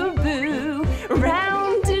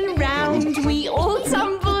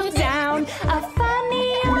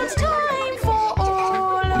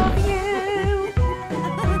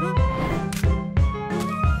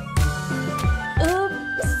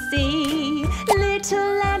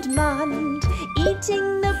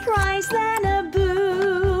Eating the prize, then a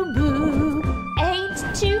boo-boo. Ate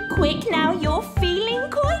too quick, now you're feeling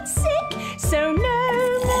quite sick. So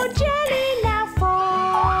no more jelly now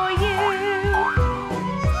for you.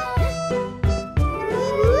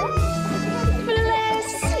 Bless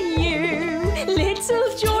you, little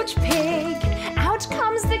George Pig. Out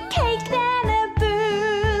comes the cake, then a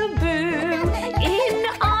boo-boo. In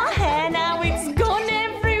our hair, now it's gone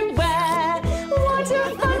everywhere. What a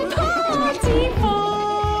fun party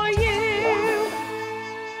for you!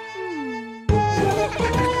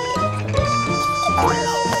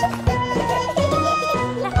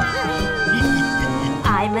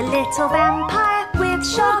 I'm a little vampire with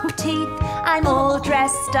sharp teeth. I'm all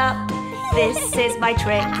dressed up. This is my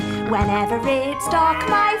trick. Whenever it's dark,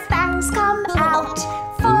 my fangs come out.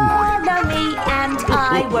 Follow me and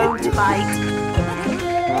I won't bite.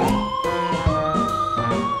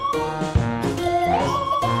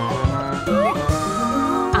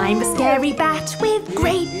 I'm a scary bat with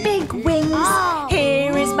great big wings.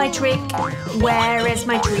 Here is my trick. Where is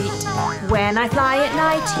my treat? When I fly at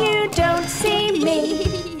night, you don't see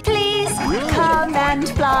me. Please come and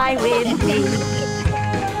fly with me.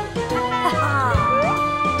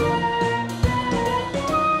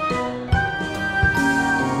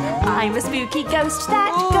 I'm a spooky ghost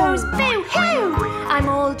that goes boo-hoo. I'm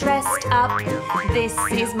all dressed up. This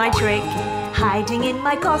is my trick. Hiding in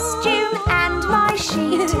my costume and my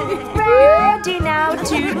sheet. Ready now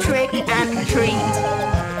to trick and treat.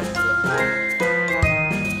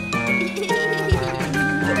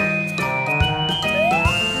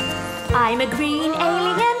 I'm a green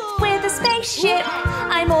alien with a spaceship.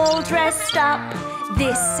 I'm all dressed up.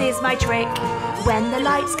 This is my trick. When the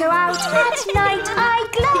lights go out at night, I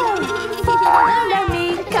glow. Follow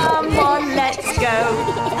me, come on, let's go.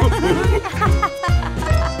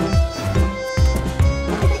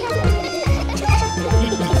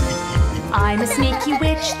 I'm a sneaky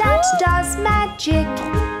witch that does magic.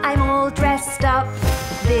 I'm all dressed up.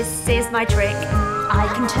 This is my trick. I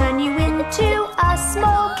can turn you into a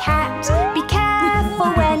small cat. Be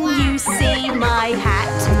careful when you see my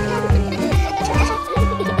hat.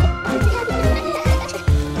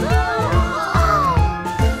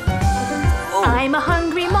 I'm a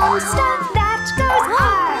hungry monster that goes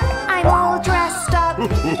arr. I'm all dressed up.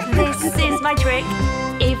 This is my trick.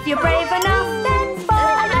 If you're brave enough, then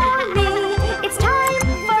follow me. It's time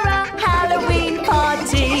for a Halloween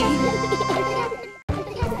party.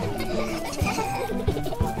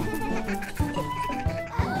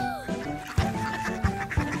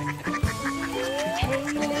 Hey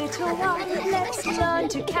little one, let's learn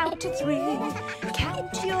to count to 3.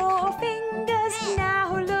 Count your fingers,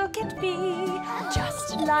 now look at me.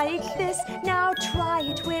 Just like this, now try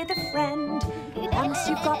it with a friend. Once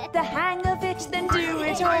you've got the hang of it, then do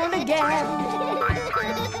it all again.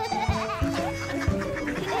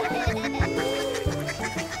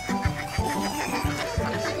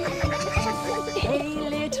 Hey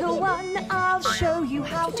little one, I'll show you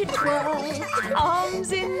how to twirl.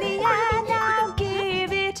 Arms in the air, now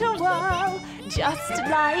give it a whirl. Just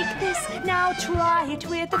like this, now try it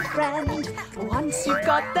with a friend. Once you've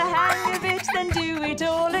got the hang of it, then do it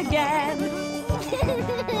all again.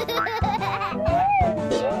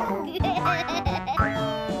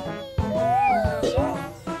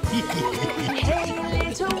 Hey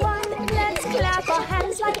little one, let's clap our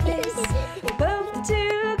hands like this. Both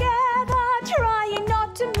together, trying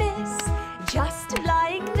not to miss. Just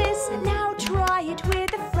like this, now try it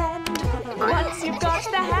with a friend. Once you've got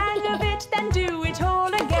the hang of it, then do it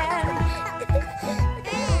all again.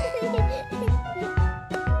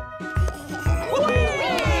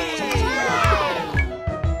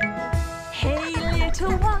 Hey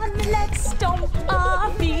little one, let's stomp our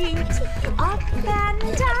feet. Up and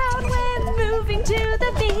down, we're moving to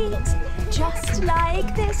the beat. Just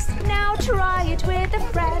like this, now try it with a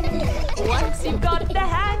friend. Once you've got the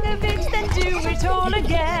hang of it, then do it all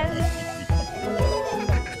again.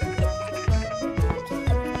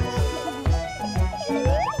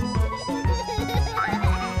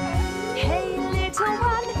 Hey little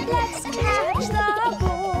one, let's catch the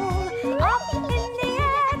ball. Up in the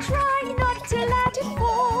air, try not to let it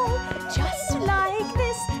fall. Just like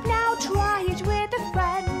this, now try it with a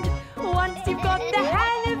friend. Once you've got the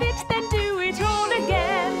hang of it, then do it all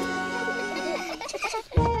again.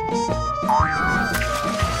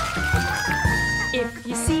 If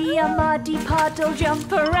you see a muddy puddle,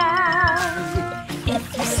 jump around.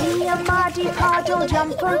 If you see a muddy puddle,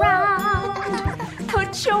 jump around.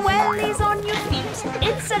 Put your wellies on your feet.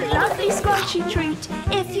 It's a lovely scrunchy treat.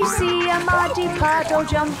 If you see a muddy puddle,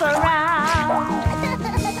 jump around.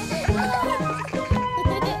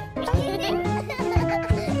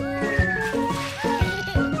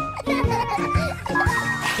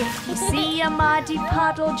 see a muddy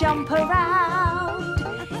puddle, jump around.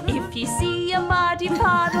 If you see a muddy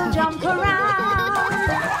puddle, jump around.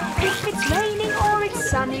 If it's raining or it's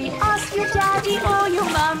sunny, ask your daddy or your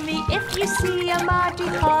mummy. If you see a muddy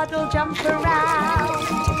puddle, jump around.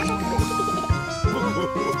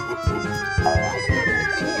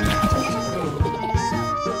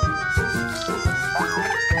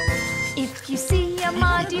 If you see a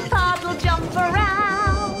muddy puddle, jump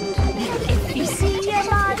around. If you see a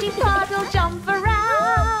muddy puddle, jump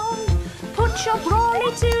around. Put your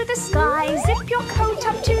brolly to the sky, zip your coat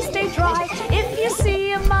up to stay dry. If you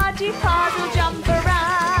see a muddy puddle, jump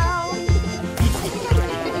around.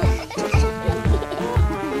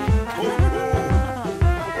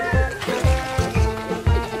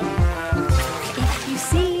 If you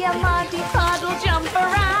see a muddy puddle, jump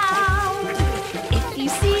around. If you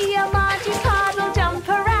see a muddy puddle, jump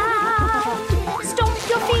around. Stomp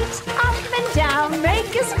your feet up and down,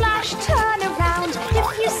 make a splash, turn around. If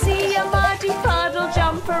you see a muddy puddle,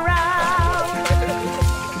 jump around.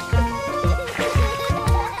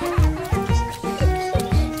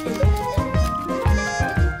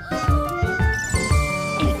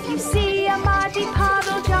 If you see a muddy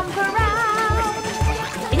puddle, jump around.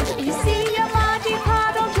 If you see a muddy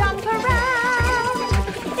puddle, jump around.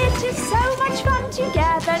 It is so much fun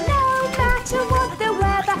together, no matter what the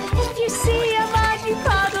weather. If you see a muddy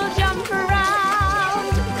puddle, jump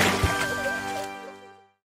around.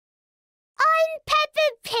 I'm Peppa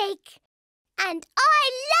Pig, and I